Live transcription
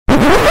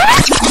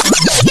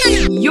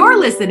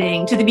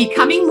listening to the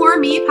Becoming More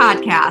Me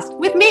podcast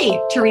with me,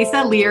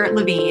 Teresa Lear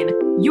Levine.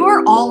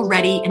 You're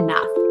already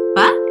enough.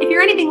 But if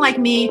you're anything like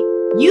me,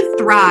 you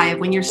thrive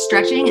when you're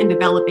stretching and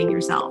developing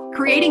yourself,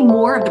 creating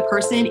more of the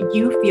person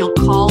you feel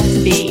called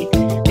to be.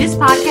 This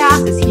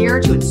podcast is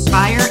here to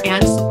inspire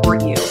and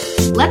support you.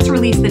 Let's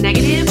release the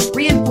negative,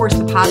 reinforce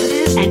the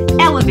positive, and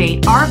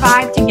elevate our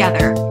vibe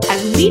together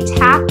as we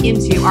tap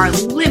into our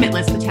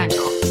limitless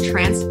potential to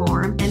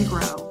transform and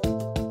grow.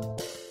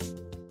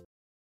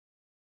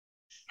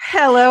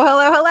 Hello,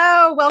 hello,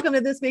 hello. Welcome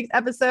to this week's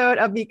episode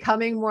of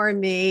Becoming More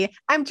Me.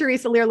 I'm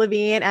Teresa Lear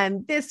Levine,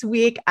 and this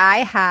week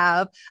I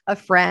have a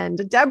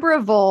friend,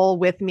 Deborah Voll,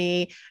 with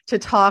me to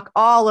talk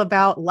all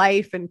about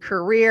life and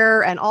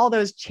career and all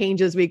those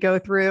changes we go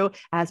through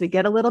as we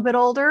get a little bit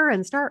older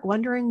and start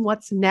wondering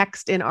what's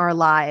next in our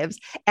lives.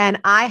 And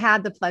I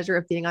had the pleasure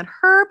of being on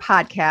her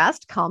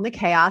podcast, Calm the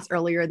Chaos,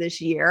 earlier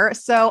this year.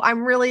 So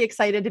I'm really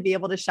excited to be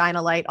able to shine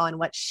a light on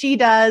what she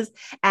does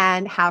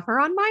and have her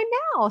on mine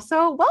now.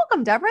 So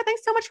welcome, Deborah.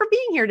 Thanks so much for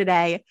being here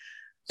today.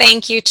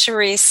 Thank you,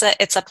 Teresa.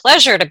 It's a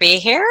pleasure to be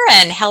here.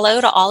 And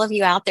hello to all of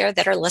you out there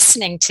that are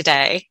listening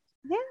today.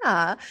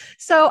 Yeah.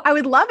 So I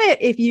would love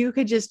it if you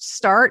could just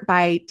start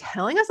by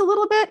telling us a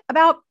little bit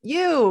about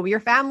you, your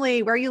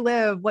family, where you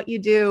live, what you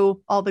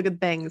do, all the good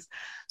things.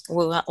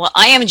 Well,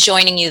 I am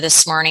joining you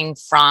this morning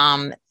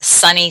from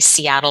sunny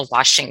Seattle,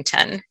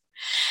 Washington.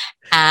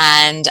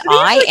 And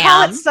I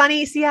call it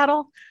sunny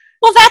Seattle?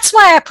 Well, that's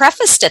why I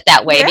prefaced it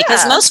that way,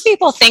 because most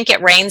people think it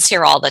rains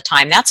here all the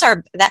time. That's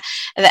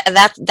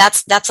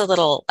that's a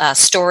little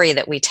story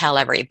that we tell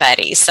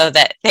everybody so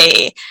that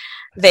they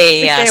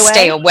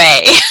stay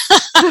away.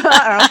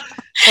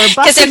 Or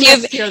busting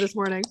here this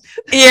morning.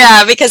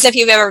 Yeah, because if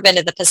you've ever been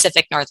to the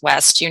Pacific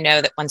Northwest, you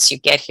know that once you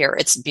get here,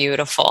 it's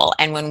beautiful.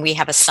 And when we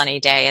have a sunny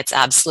day, it's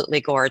absolutely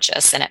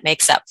gorgeous, and it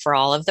makes up for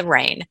all of the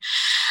rain.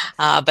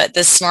 But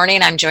this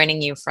morning, I'm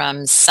joining you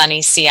from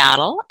sunny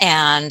Seattle,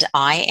 and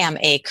I am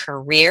a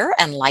career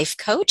and life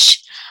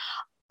coach.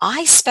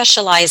 I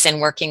specialize in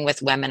working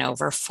with women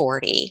over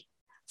 40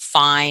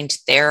 find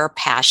their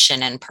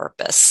passion and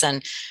purpose.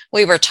 And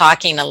we were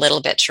talking a little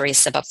bit,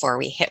 Teresa, before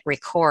we hit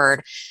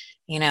record.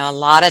 You know, a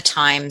lot of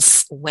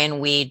times when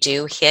we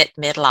do hit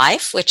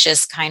midlife, which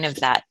is kind of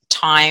that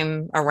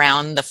time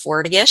around the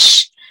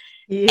 40-ish,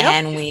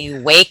 and we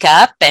wake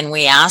up and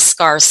we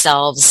ask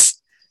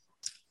ourselves,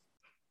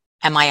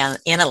 am I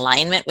in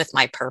alignment with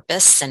my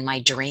purpose and my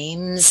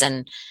dreams?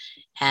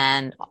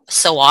 And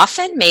so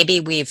often maybe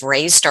we've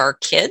raised our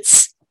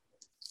kids.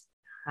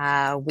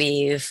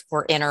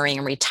 We're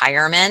entering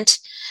retirement.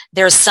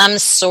 There's some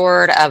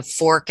sort of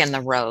fork in the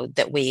road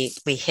that we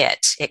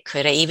hit. It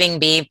could even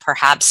be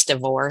perhaps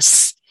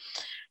divorce,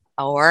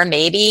 or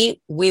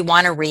maybe we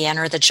want to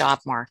re-enter the job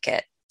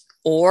market,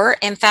 or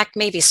in fact,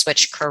 maybe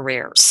switch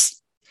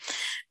careers.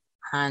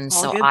 And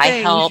so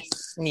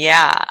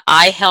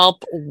I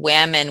help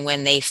women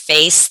when they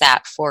face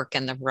that fork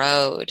in the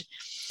road,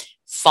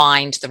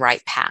 find the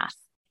right path,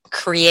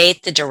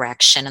 create the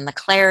direction and the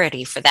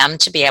clarity for them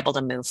to be able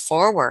to move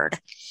forward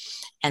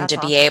and to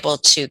be able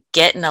to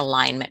get in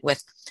alignment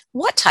with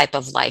what type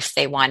of life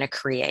they want to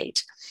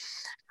create.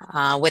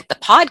 With the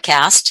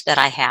podcast that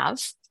I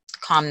have,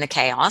 Calm the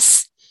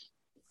Chaos,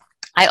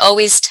 I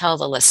always tell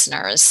the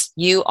listeners,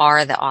 you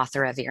are the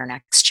author of your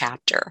next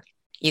chapter.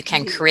 You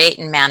can create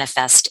and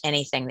manifest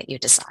anything that you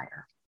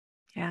desire.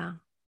 Yeah.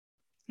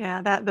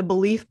 Yeah. That the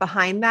belief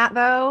behind that,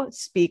 though,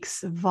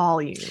 speaks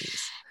volumes.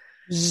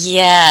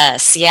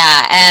 Yes.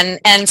 Yeah.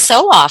 And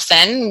so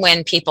often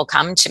when people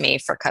come to me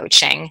for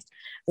coaching,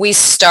 we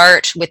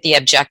start with the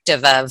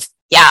objective of,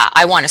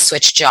 I want to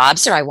switch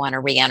jobs, or I want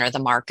to re-enter the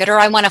market, or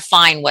I want to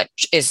find what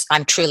is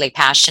I'm truly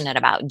passionate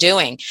about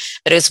doing.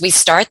 But as we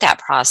start that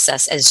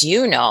process, as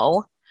you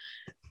know,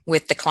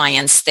 with the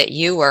clients that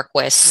you work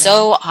with,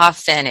 so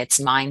often it's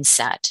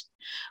mindset.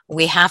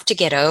 We have to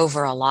get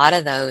over a lot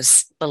of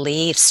those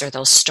beliefs or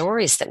those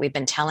stories that we've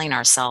been telling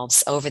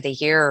ourselves over the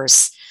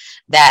years,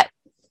 that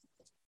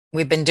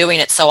we've been doing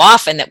it so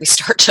often that we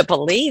start to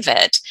believe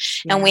it.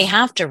 Yeah. And we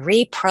have to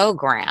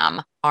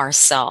reprogram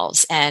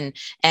ourselves and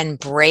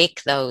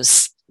break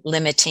those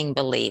limiting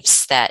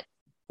beliefs that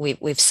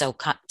we've so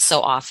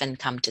often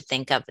come to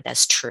think of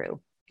as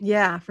true.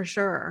 Yeah, for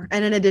sure.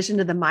 And in addition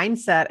to the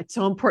mindset, it's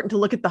so important to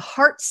look at the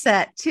heart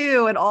set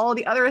too, and all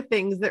the other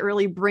things that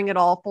really bring it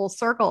all full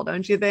circle,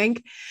 don't you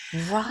think?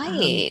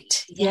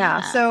 Right.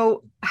 Yeah.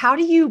 So how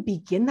do you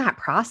begin that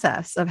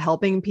process of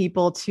helping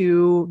people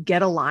to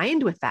get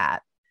aligned with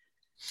that?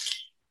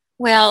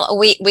 Well,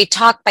 we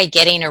talk by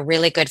getting a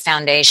really good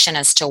foundation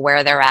as to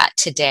where they're at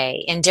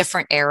today in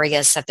different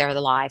areas of their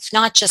life,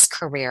 not just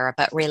career,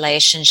 but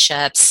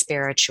relationships,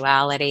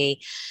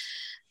 spirituality,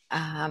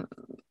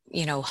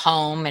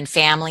 home and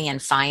family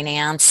and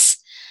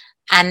finance.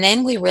 And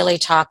then we really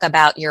talk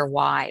about your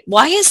why.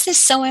 Why is this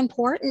so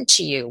important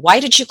to you?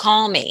 Why did you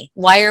call me?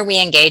 Why are we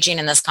engaging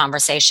in this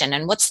conversation?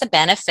 And what's the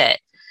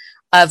benefit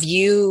of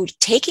you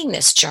taking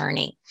this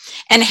journey?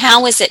 And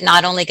how is it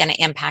not only going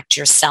to impact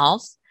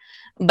yourself,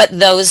 but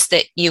those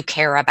that you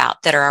care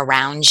about that are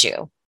around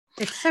you?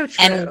 It's so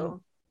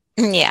true.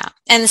 Yeah.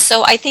 And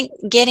so I think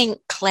getting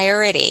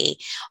clarity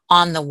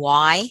on the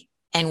why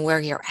and where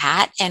you're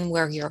at and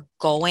where you're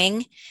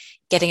going,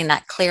 getting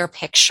that clear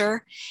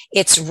picture,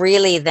 it's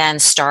really then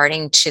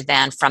starting to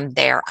then from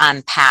there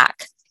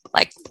unpack.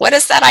 Like, what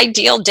does that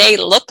ideal day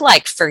look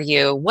like for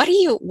you? What do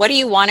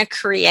you want to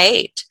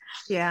create?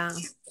 Yeah.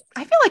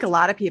 I feel like a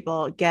lot of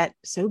people get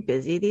so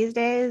busy these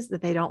days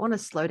that they don't want to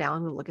slow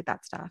down and look at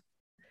that stuff.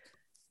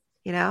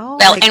 You know,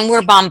 Well, like, and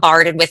we're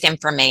bombarded with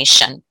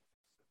information.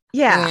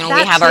 yeah, We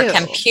that have our too.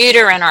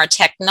 computer and our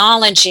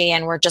technology,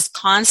 and we're just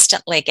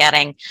constantly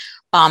getting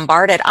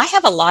bombarded. I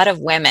have a lot of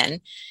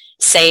women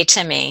say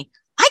to me,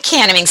 I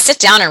can't even sit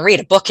down and read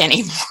a book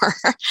anymore.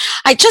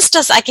 I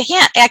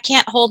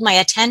can't hold my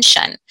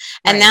attention.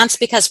 And Right. that's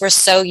because we're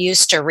so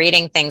used to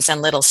reading things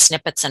in little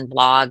snippets and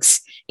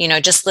blogs,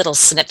 just little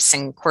snips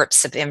and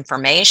quirks of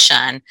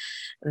information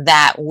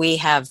that we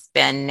have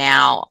been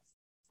now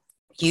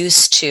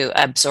used to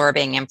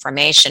absorbing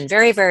information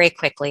very, very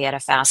quickly at a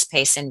fast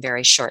pace in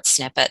very short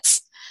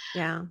snippets.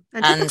 Yeah.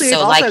 And And typically we've so,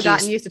 also like you,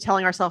 gotten used to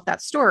telling ourselves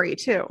that story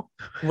too,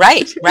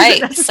 right, which isn't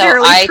right.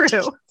 necessarily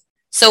true.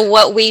 So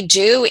what we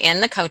do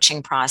in the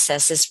coaching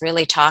process is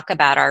really talk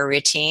about our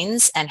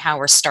routines and how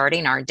we're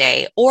starting our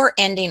day or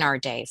ending our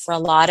day. For a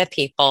lot of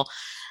people,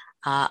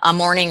 a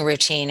morning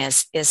routine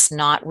is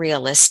not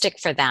realistic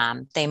for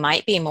them. They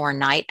might be more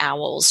night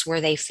owls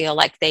where they feel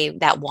like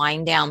that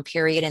wind down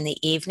period in the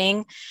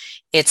evening,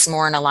 it's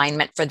more in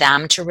alignment for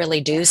them to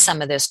really do Yeah.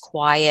 some of this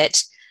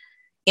quiet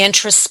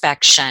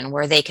introspection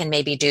where they can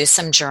maybe do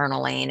some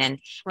journaling and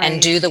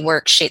Right. do the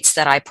worksheets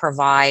that I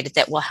provide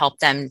that will help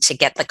them to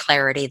get the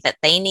clarity that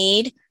they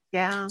need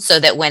Yeah. so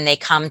that when they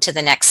come to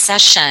the next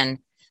session,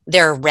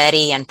 they're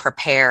ready and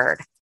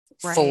prepared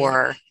Right.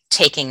 for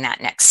taking that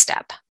next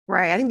step.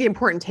 Right. I think the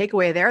important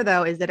takeaway there,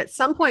 though, is that at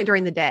some point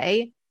during the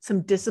day,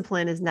 some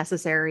discipline is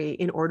necessary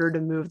in order to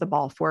move the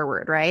ball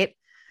forward. Right.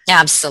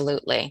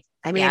 Absolutely.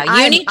 I mean, Yeah, you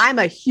I'm need. I'm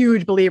a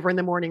huge believer in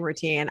the morning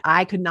routine.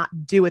 I could not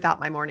do without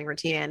my morning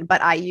routine, but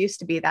I used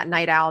to be that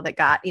night owl that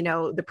got,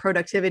 the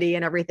productivity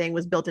and everything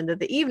was built into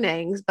the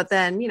evenings, but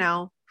then,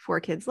 4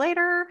 kids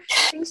later,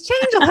 things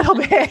change a little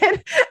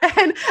bit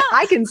and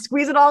I can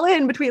squeeze it all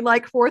in between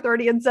like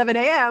 4:30 and 7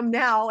 a.m.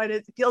 now and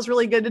it feels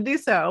really good to do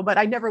so, but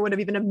I never would have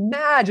even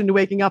imagined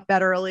waking up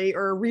that early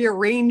or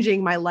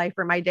rearranging my life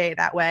or my day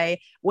that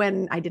way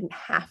when I didn't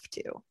have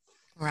to.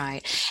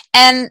 Right.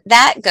 And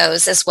that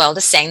goes as well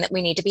to saying that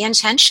we need to be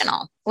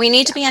intentional. We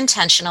need to be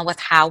intentional with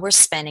how we're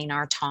spending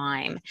our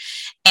time.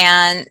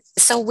 And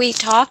so we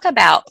talk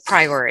about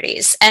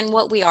priorities and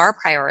what we are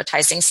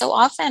prioritizing. So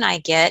often I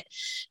get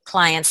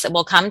clients that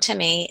will come to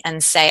me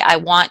and say, I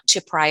want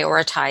to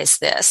prioritize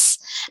this.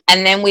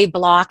 And then we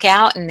block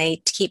out and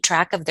they keep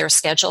track of their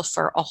schedule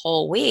for a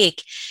whole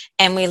week.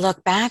 And we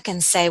look back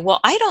and say,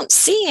 well, I don't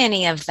see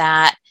any of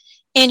that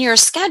in your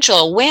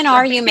schedule. When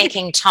are you Right.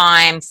 making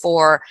time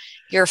for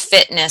your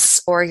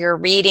fitness or your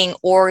reading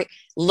or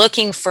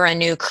looking for a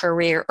new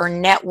career or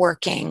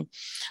networking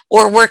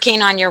or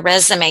working on your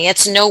resume?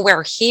 It's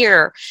nowhere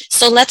here.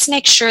 So let's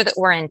make sure that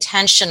we're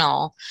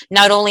intentional,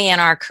 not only in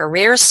our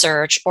career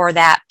search or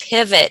that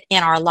pivot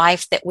in our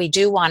life that we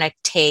do want to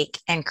take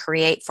and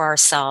create for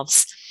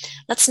ourselves.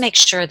 Let's make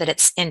sure that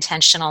it's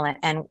intentional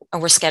and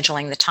we're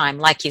scheduling the time,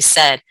 like you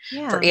said,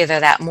 for Yeah. either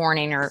that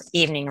morning or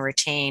evening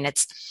routine.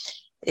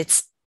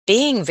 It's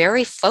being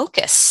very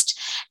focused.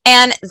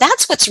 And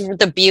that's what's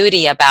the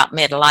beauty about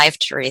midlife,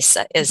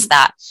 Teresa, is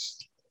that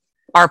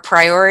our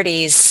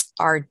priorities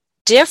are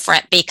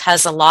different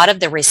because a lot of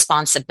the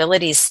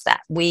responsibilities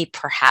that we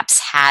perhaps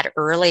had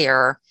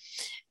earlier,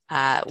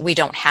 we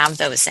don't have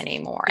those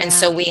anymore. And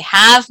so Yeah. we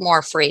have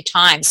more free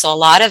time. So a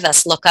lot of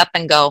us look up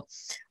and go,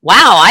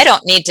 wow, I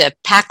don't need to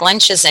pack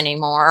lunches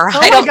anymore. Oh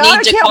I my don't God, need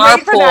I to can't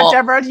wait for that, carpool.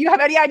 Deborah. Do you have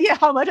any idea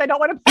how much I don't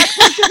want to pack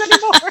lunches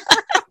anymore?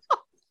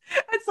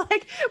 It's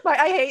like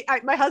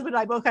my husband and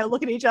I both kind of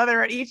look at each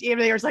other and each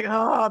evening we're just like,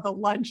 oh, the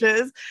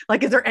lunches.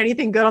 Like, is there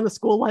anything good on the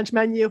school lunch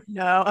menu?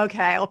 No.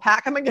 Okay, I'll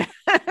pack them again.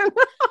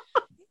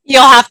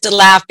 You'll have to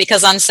laugh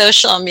because on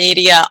social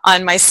media,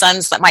 on my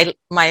son's, I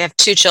have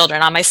 2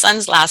 children. On my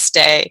son's last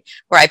day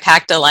where I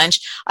packed a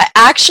lunch, I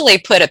actually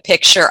put a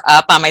picture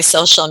up on my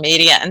social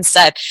media and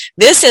said,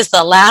 this is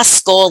the last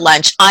school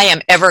lunch I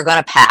am ever going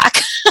to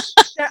pack.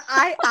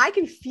 I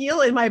can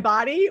feel in my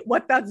body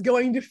what that's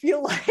going to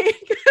feel like.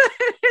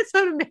 It's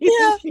an amazing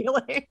Yeah.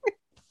 feeling.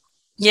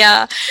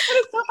 Yeah. And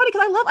it's so funny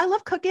because I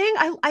love cooking.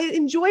 I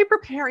enjoy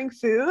preparing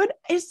food.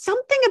 It's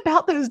something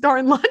about those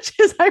darn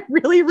lunches I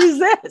really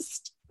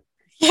resist.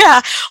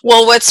 Yeah.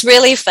 Well, what's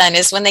really fun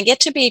is when they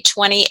get to be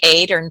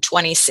 28 or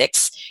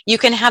 26, you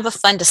can have a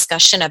fun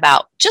discussion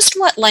about just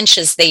what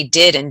lunches they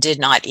did and did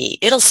not eat.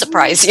 It'll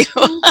surprise you.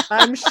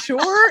 I'm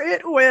sure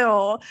it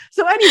will.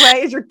 So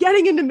anyway, as you're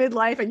getting into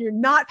midlife and you're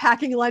not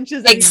packing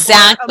lunches anymore,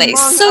 Exactly.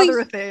 among So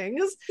other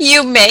things.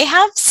 you may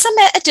have some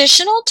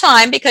additional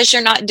time because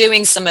you're not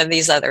doing some of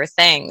these other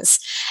things.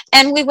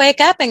 And we wake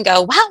up and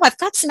go, wow, I've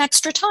got some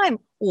extra time.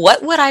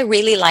 what would I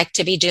really like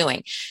to be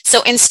doing?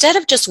 So instead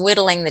of just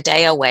whittling the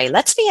day away,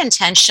 let's be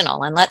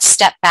intentional and let's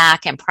step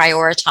back and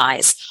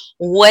prioritize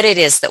what it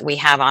is that we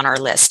have on our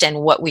list and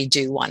what we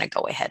do want to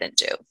go ahead and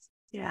do.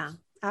 Yeah,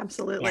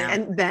 absolutely. Yeah.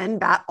 And then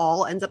that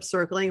all ends up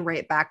circling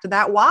right back to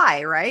that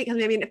why, right?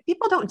 Because I mean, if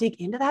people don't dig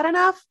into that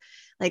enough,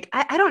 like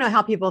I don't know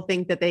how people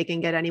think that they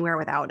can get anywhere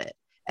without it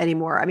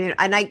anymore. I mean,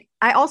 and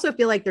I also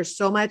feel like there's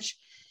so much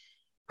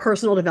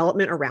personal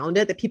development around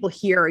it that people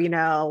hear,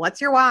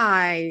 what's your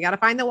why? You got to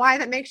find the why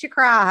that makes you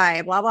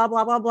cry, blah, blah,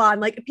 blah, blah, blah. And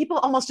like people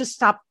almost just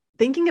stop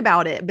thinking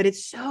about it, but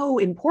it's so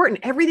important.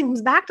 Everything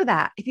comes back to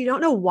that. If you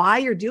don't know why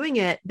you're doing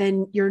it,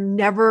 then you're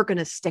never going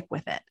to stick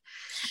with it.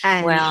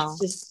 And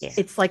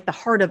it's like the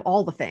heart of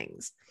all the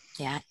things.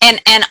 Yeah.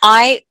 And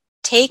I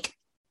take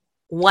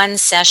one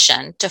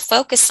session to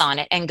focus on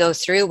it and go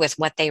through with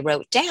what they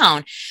wrote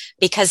down,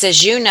 because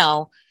as you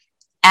know,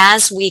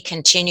 as we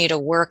continue to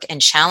work and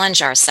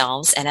challenge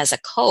ourselves, and as a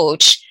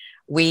coach,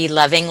 we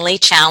lovingly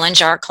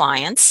challenge our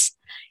clients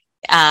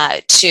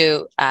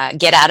to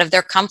get out of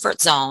their comfort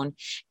zone.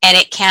 And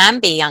it can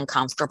be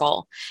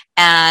uncomfortable,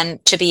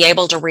 and to be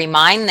able to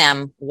remind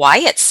them why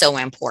it's so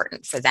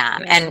important for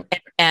them,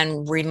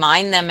 and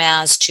remind them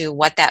as to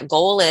what that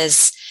goal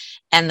is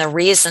and the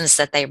reasons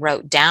that they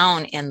wrote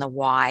down in the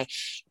why.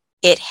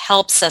 It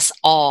helps us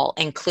all,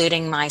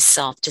 including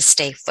myself, to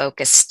stay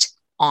focused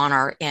on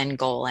our end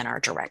goal and our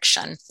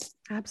direction.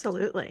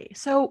 Absolutely.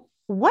 So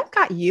what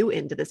got you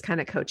into this kind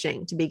of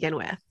coaching to begin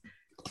with?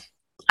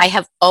 I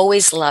have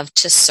always loved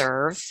to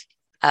serve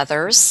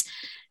others,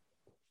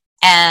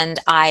 and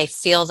I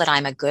feel that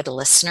I'm a good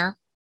listener.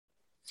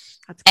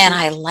 That's cool. And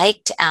I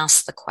like to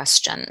ask the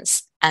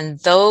questions. And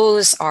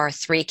those are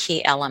 3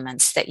 key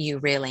elements that you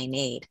really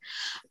need.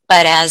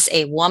 But as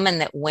a woman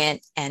that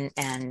went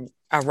and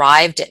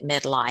arrived at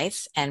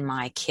midlife, and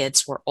my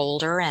kids were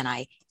older and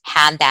I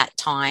had that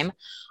time,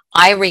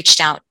 I reached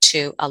out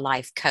to a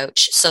life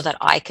coach so that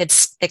I could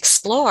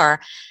explore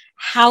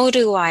how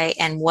do I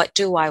and what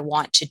do I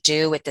want to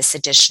do with this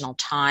additional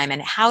time,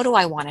 and how do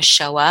I want to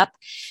show up,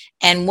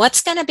 and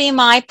what's going to be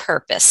my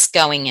purpose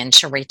going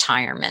into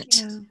retirement.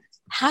 Yeah.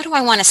 How do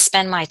I want to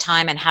spend my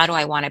time, and how do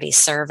I want to be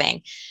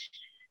serving?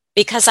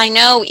 Because I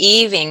know,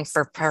 even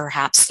for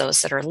perhaps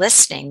those that are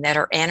listening that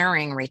are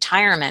entering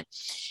retirement,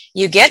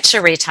 you get to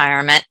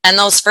retirement and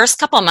those first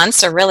couple of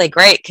months are really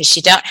great because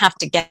you don't have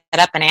to get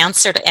up and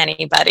answer to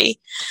anybody.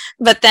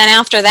 But then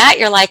after that,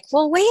 you're like,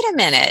 well, wait a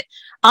minute.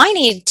 I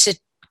need to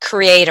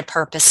create a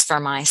purpose for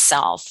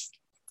myself.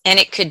 And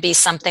it could be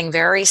something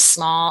very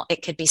small.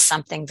 It could be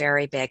something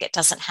very big. It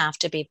doesn't have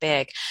to be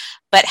big.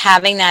 But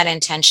having that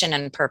intention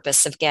and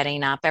purpose of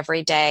getting up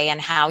every day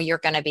and how you're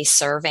going to be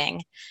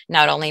serving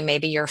not only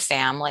maybe your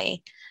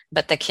family,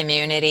 but the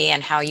community,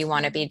 and how you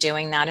want to be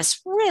doing that is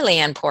really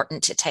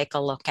important to take a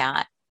look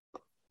at.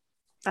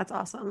 That's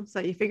awesome. So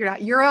you figured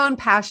out your own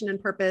passion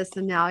and purpose,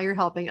 and now you're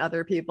helping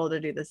other people to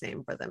do the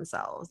same for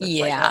themselves. It's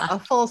like a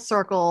full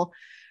circle,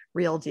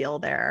 real deal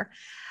there.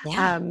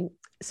 Yeah.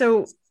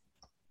 So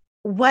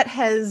what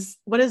has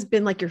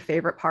been like your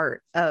favorite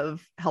part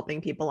of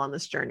helping people on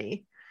this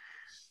journey?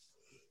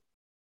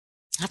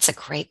 That's a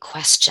great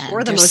question.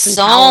 Or There's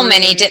so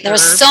many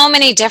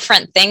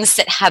different things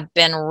that have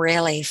been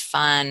really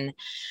fun.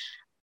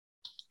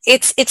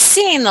 It's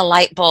seeing the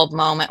light bulb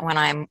moment when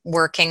I'm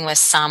working with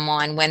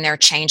someone, when they're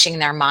changing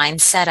their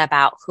mindset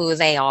about who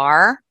they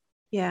are.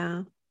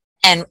 Yeah.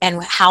 And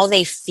how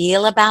they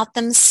feel about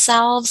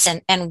themselves,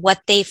 and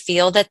what they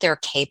feel that they're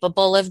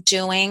capable of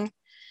doing.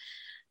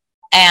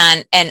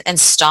 And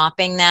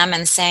stopping them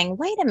and saying,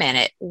 wait a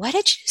minute, what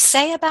did you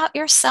say about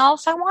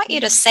yourself? I want you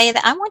to say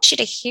that. I want you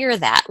to hear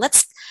that.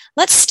 Let's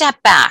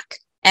step back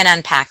and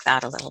unpack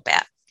that a little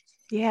bit.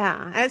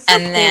 Yeah. And it's so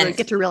cool to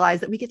get to realize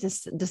that we get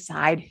to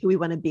decide who we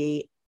want to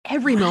be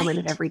every moment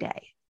of every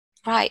day.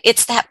 Right.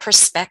 It's that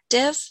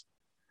perspective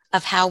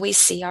of how we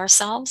see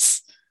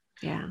ourselves.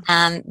 Yeah.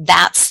 And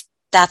that's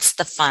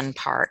the fun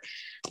part.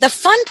 The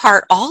fun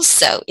part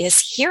also is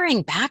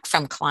hearing back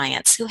from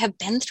clients who have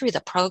been through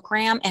the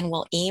program and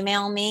will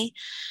email me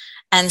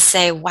and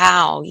say,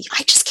 wow,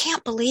 I just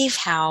can't believe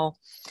how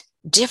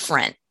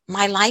different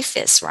my life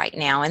is right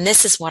now. And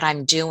this is what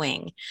I'm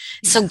doing.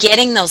 Yeah. So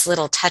getting those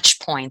little touch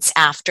points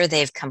after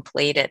they've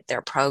completed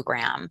their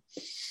program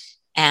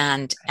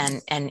and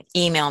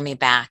email me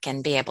back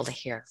and be able to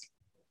hear.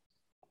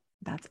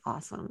 That's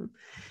awesome.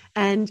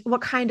 And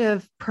what kind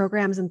of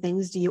programs and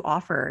things do you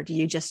offer? Do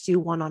you just do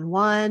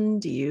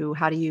one-on-one?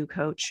 How do you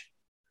coach?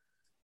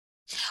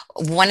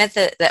 One of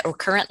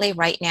currently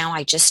right now,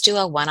 I just do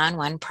a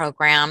one-on-one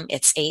program.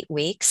 It's 8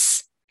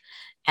 weeks,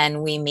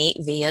 and we meet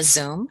via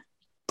Zoom.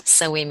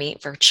 So we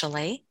meet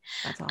virtually.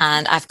 That's awesome.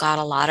 And I've got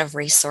a lot of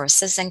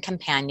resources and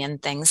companion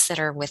things that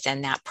are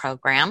within that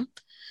program.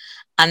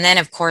 And then,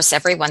 of course,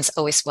 everyone's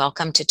always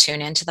welcome to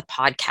tune into the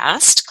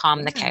podcast,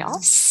 Calm the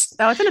Chaos.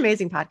 Oh, it's an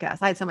amazing podcast.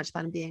 I had so much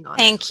fun being on.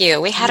 Thank you.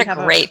 We had a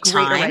great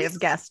time. Great array of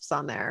guests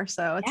on there.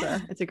 So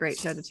it's a great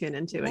show to tune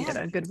into and get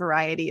a good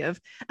variety of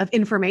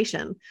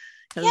information.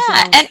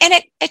 Yeah. And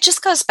it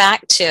just goes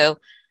back to,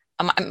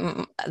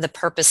 the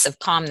purpose of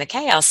Calm the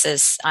Chaos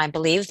is I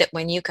believe that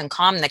when you can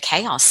calm the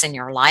chaos in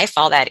your life,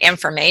 all that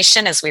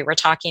information, as we were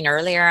talking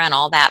earlier, and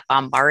all that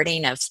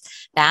bombarding of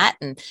that,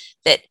 and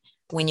that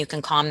when you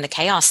can calm the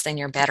chaos, then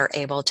you're better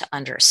able to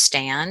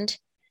understand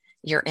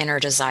your inner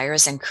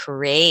desires and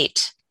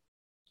create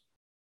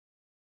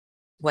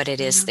what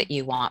it is that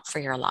you want for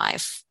your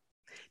life.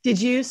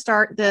 Did you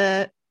start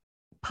the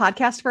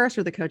podcast first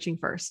or the coaching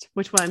first?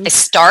 Which one? I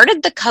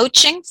started the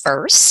coaching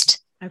first.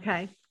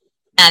 Okay.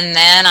 And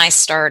then I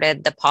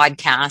started the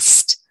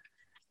podcast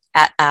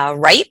at,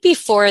 right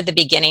before the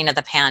beginning of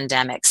the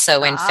pandemic.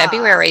 So in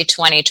February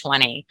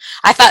 2020,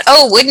 I thought,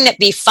 oh, wouldn't it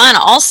be fun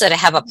also to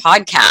have a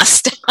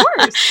podcast? Of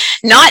course.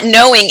 Not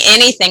knowing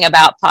anything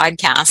about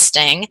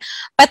podcasting.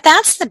 But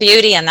that's the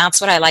beauty. And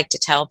that's what I like to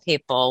tell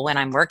people when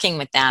I'm working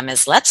with them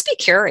is let's be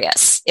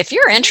curious. If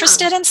you're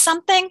interested in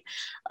something,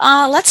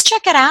 let's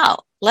check it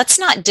out. Let's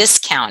not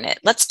discount it.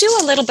 Let's do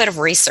a little bit of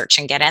research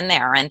and get in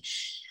there. And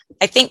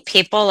I think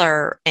people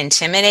are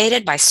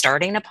intimidated by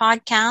starting a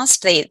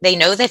podcast. They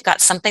know they've got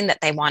something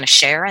that they want to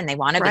share and they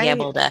want to be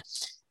able to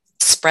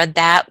spread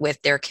that with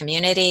their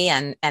community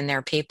and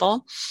their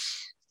people.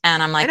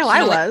 And I'm like, I know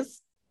I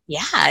was.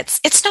 Yeah,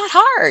 it's not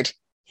hard.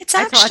 It's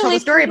actually. I told a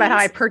story about how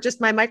I purchased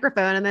my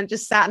microphone and then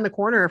just sat in the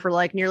corner for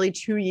like nearly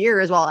 2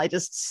 years while I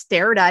just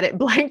stared at it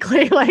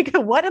blankly. Like,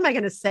 what am I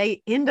going to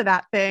say into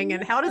that thing?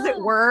 And how does it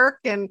work?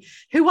 And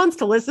who wants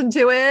to listen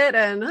to it?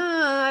 And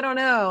I don't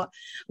know.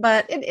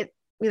 But it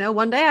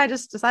one day I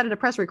just decided to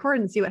press record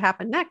and see what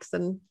happened next.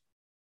 And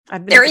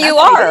there you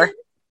are.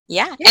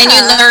 Yeah. And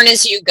you learn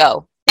as you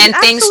go and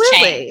things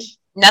change.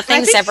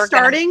 Nothing's ever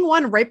starting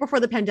one right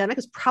before the pandemic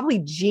is probably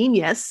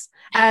genius,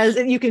 as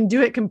you can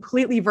do it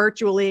completely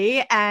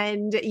virtually.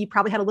 And you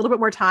probably had a little bit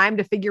more time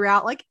to figure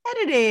out like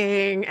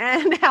editing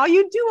and how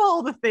you do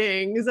all the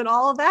things and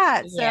all of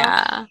that.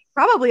 So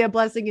probably a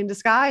blessing in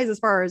disguise as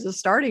far as a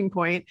starting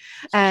point.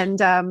 And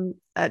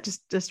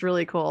just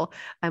really cool.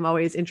 I'm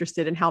always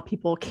interested in how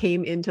people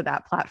came into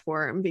that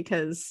platform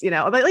because,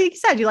 but like you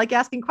said, you like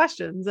asking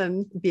questions,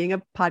 and being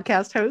a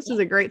podcast host is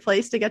a great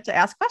place to get to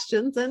ask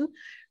questions and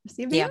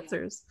receive the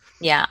answers.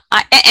 Yeah.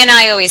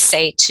 I always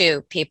say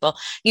to people,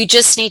 you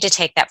just need to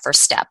take that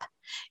first step.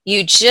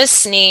 You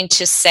just need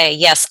to say,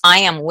 yes, I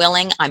am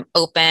willing, I'm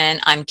open,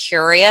 I'm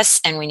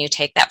curious. And when you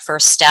take that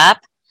first step,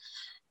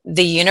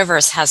 the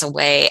universe has a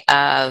way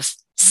of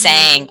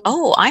saying,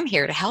 oh, I'm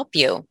here to help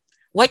you.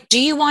 What do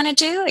you want to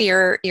do?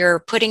 You're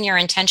putting your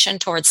intention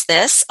towards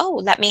this.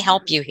 Oh, let me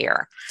help you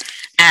here.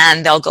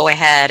 And they'll go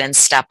ahead and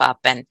step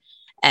up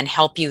and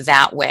help you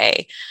that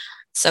way.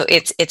 So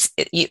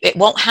it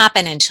won't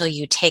happen until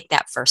you take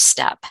that first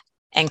step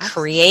and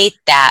create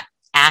that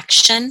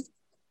action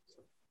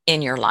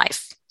in your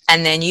life.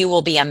 And then you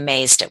will be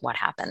amazed at what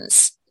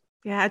happens.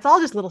 Yeah, it's all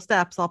just little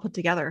steps all put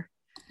together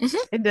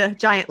into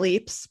giant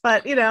leaps.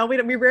 But, we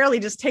rarely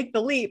just take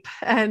the leap,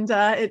 and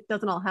it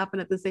doesn't all happen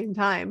at the same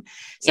time.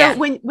 So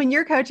when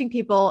you're coaching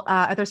people,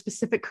 are there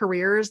specific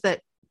careers that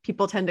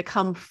people tend to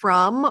come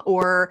from,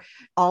 or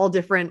all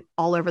different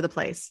all over the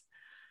place?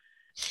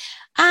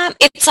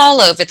 It's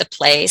all over the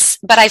place,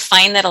 but I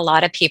find that a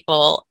lot of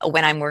people,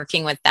 when I'm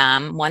working with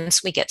them,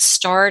 once we get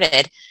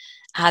started,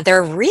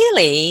 they're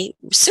really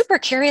super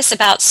curious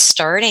about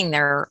starting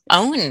their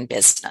own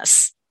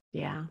business.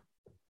 Yeah.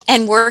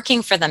 And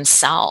working for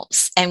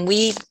themselves. And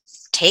we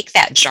take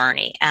that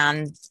journey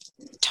and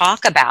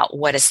talk about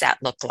what does that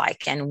look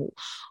like, and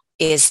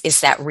is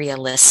that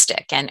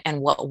realistic,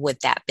 and what would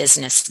that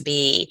business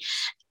be?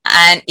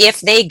 And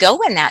if they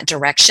go in that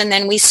direction,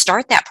 then we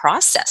start that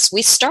process.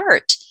 We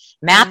start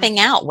mapping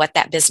out what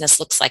that business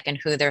looks like and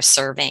who they're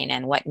serving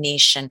and what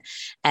niche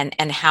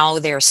and how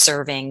they're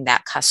serving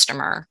that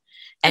customer.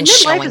 And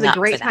midlife is a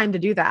great time to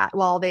do that.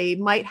 While they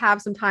might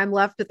have some time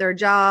left at their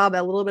job,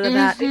 a little bit of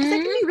that, it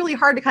can be really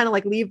hard to kind of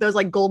like leave those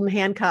like golden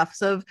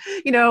handcuffs of,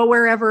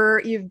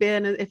 wherever you've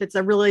been, if it's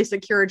a really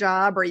secure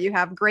job or you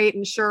have great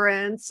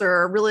insurance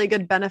or really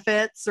good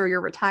benefits or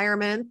your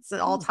retirement's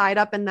all tied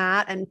up in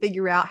that, and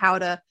figure out how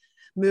to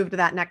move to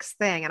that next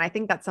thing. And I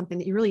think that's something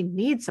that you really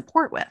need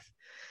support with.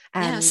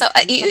 And so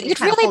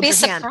you'd really be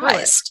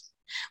surprised.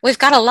 We've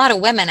got a lot of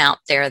women out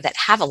there that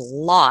have a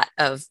lot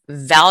of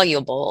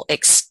valuable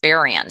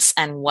experience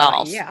and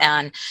wealth,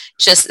 and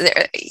just,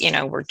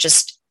 we're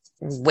just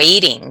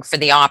waiting for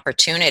the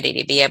opportunity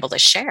to be able to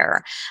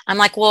share. I'm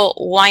like, well,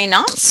 why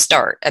not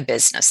start a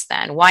business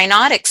then? Why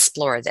not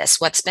explore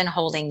this? What's been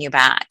holding you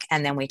back?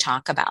 And then we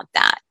talk about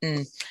that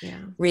and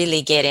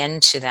really get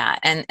into that.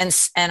 And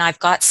I've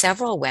got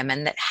several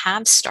women that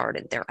have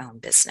started their own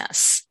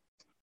business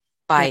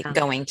by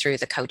going through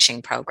the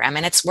coaching program,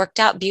 and it's worked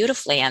out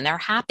beautifully, and they're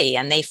happy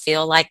and they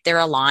feel like they're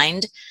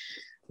aligned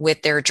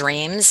with their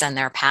dreams and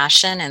their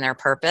passion and their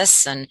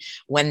purpose. And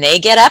when they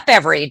get up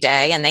every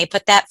day and they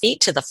put that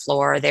feet to the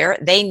floor,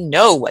 they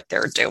know what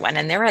they're doing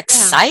and they're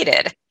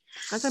excited.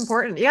 That's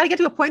important. You got to get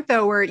to a point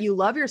though, where you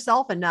love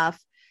yourself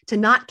enough to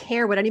not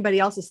care what anybody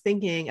else is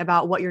thinking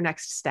about what your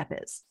next step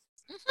is.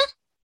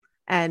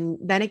 And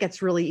then it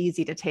gets really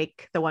easy to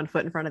take the one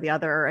foot in front of the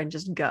other and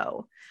just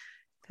go.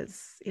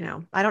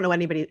 because, I don't know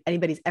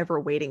anybody's ever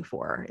waiting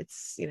for.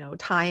 It's,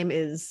 time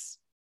is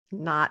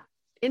not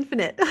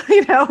infinite.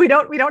 We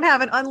don't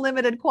have an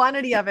unlimited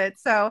quantity of it.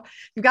 So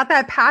you've got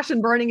that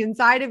passion burning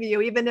inside of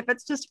you, even if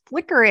it's just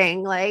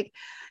flickering, like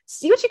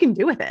see what you can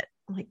do with it.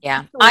 Like,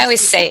 yeah, I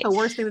always say the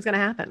worst thing that's going to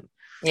happen.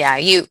 Yeah,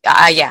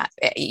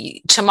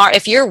 tomorrow,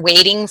 if you're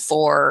waiting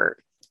for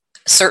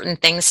certain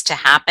things to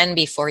happen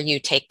before you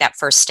take that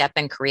first step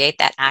and create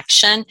that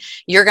action,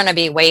 you're going to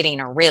be waiting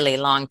a really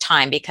long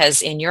time,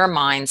 because in your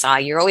mind's eye,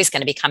 you're always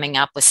going to be coming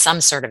up with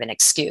some sort of an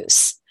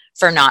excuse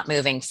for not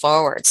moving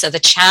forward. So the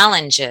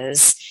challenge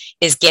is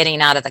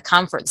getting out of the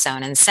comfort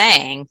zone and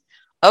saying,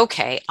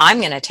 okay, I'm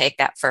going to take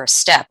that first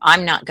step.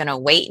 I'm not going to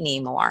wait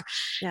anymore.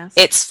 Yes.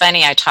 It's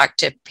funny. I talk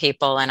to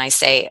people and I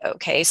say,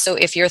 okay, so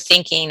if you're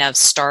thinking of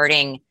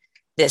starting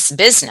this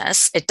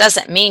business, it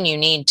doesn't mean you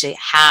need to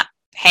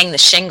hang the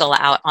shingle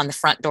out on the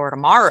front door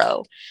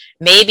tomorrow.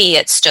 Maybe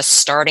it's just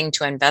starting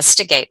to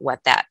investigate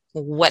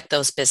what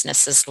those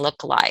businesses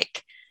look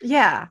like.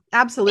 Yeah,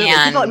 absolutely.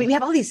 We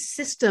have all these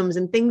systems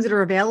and things that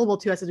are available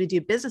to us as we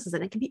do businesses,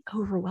 and it can be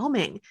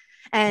overwhelming.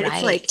 And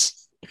It's like,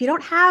 if you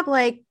don't have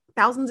like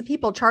thousands of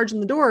people charging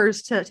the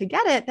doors to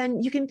get it,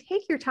 then you can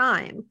take your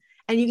time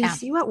and you can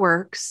see what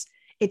works.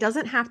 It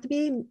doesn't have to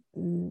be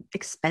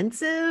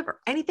expensive or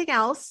anything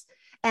else.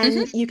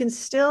 And you can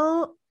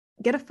still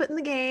get a foot in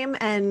the game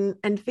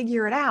and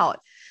figure it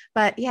out.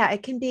 But yeah,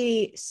 it can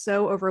be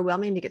so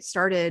overwhelming to get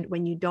started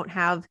when you don't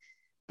have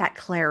that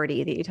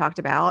clarity that you talked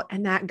about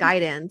and that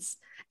guidance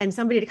and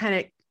somebody to kind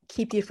of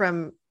keep you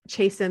from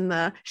chasing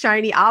the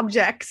shiny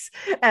objects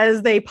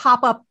as they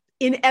pop up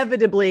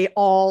inevitably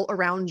all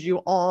around you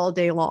all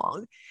day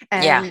long.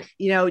 And,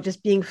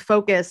 just being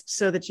focused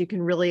so that you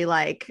can really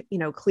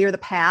clear the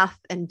path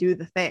and do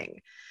the thing,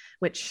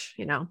 which,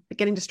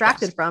 getting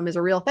distracted from is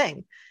a real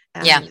thing.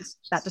 And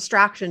that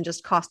distraction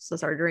just costs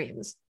us our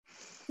dreams.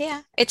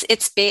 Yeah,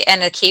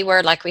 and the key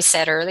word, like we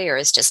said earlier,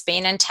 is just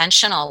being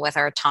intentional with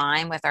our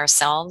time, with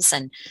ourselves,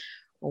 and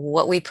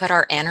what we put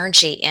our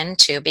energy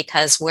into,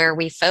 because where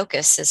we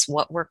focus is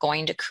what we're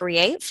going to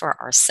create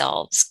for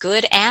ourselves,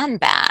 good and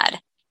bad.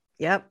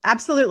 Yep,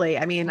 absolutely.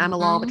 I mean, I'm a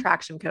law of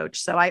attraction coach,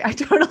 so I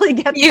totally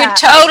get that. You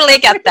totally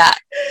get that.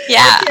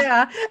 Yeah.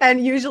 Yeah.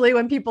 And usually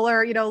when people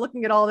are,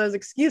 looking at all those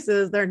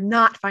excuses, they're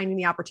not finding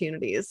the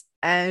opportunities.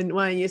 And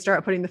when you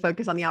start putting the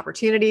focus on the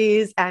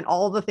opportunities and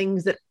all the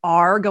things that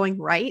are going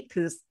right,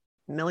 because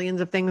millions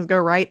of things go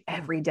right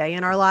every day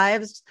in our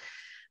lives,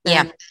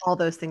 then all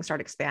those things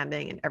start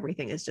expanding and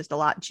everything is just a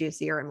lot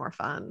juicier and more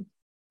fun.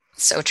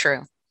 So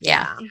true.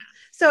 Yeah.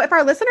 So if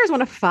our listeners want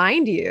to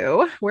find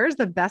you, where's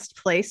the best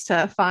place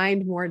to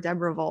find more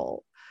Deborah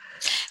Voll?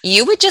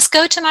 You would just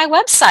go to my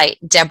website,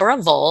 Deborah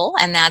Voll,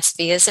 and that's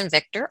V as in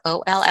Victor,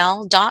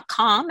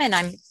 OLL.com. And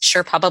I'm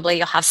sure probably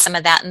you'll have some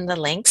of that in the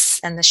links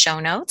and the show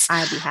notes.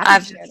 I'd be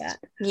happy to share that.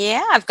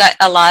 Yeah, I've got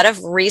a lot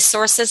of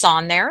resources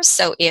on there.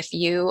 So if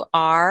you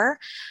are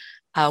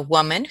a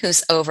woman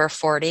who's over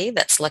 40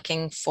 that's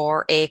looking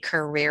for a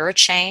career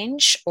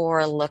change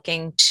or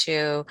looking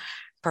to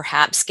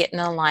perhaps get in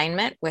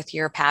alignment with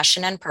your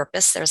passion and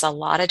purpose, there's a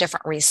lot of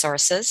different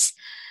resources,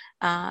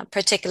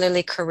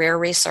 particularly career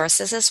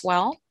resources as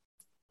well,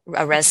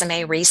 a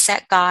resume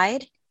reset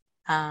guide,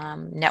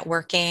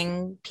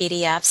 networking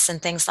PDFs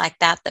and things like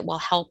that will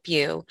help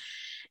you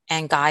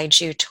and guide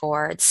you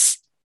towards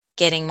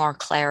getting more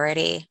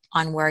clarity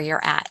on where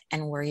you're at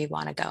and where you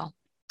want to go.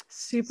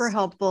 Super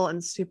helpful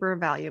and super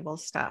valuable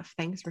stuff.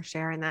 Thanks for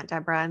sharing that,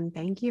 Deborah. And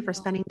thank you for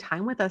spending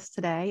time with us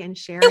today and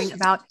sharing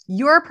about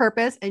your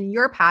purpose and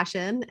your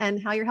passion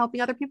and how you're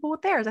helping other people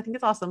with theirs. I think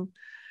it's awesome.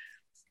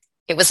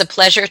 It was a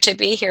pleasure to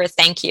be here.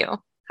 Thank you.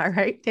 All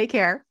right. Take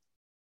care.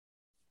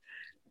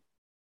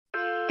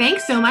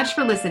 Thanks so much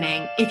for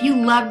listening. If you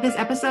loved this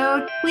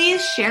episode,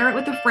 please share it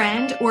with a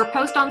friend or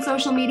post on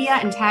social media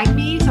and tag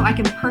me so I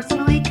can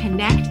personally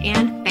connect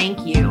and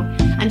thank you.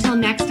 Until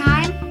next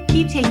time,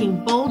 keep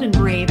taking bold and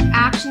brave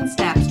action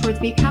steps towards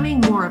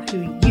becoming more of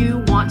who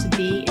you want to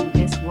be in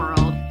this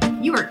world.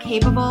 You are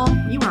capable,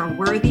 you are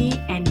worthy,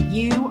 and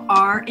you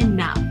are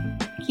enough.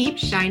 Keep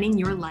shining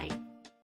your light.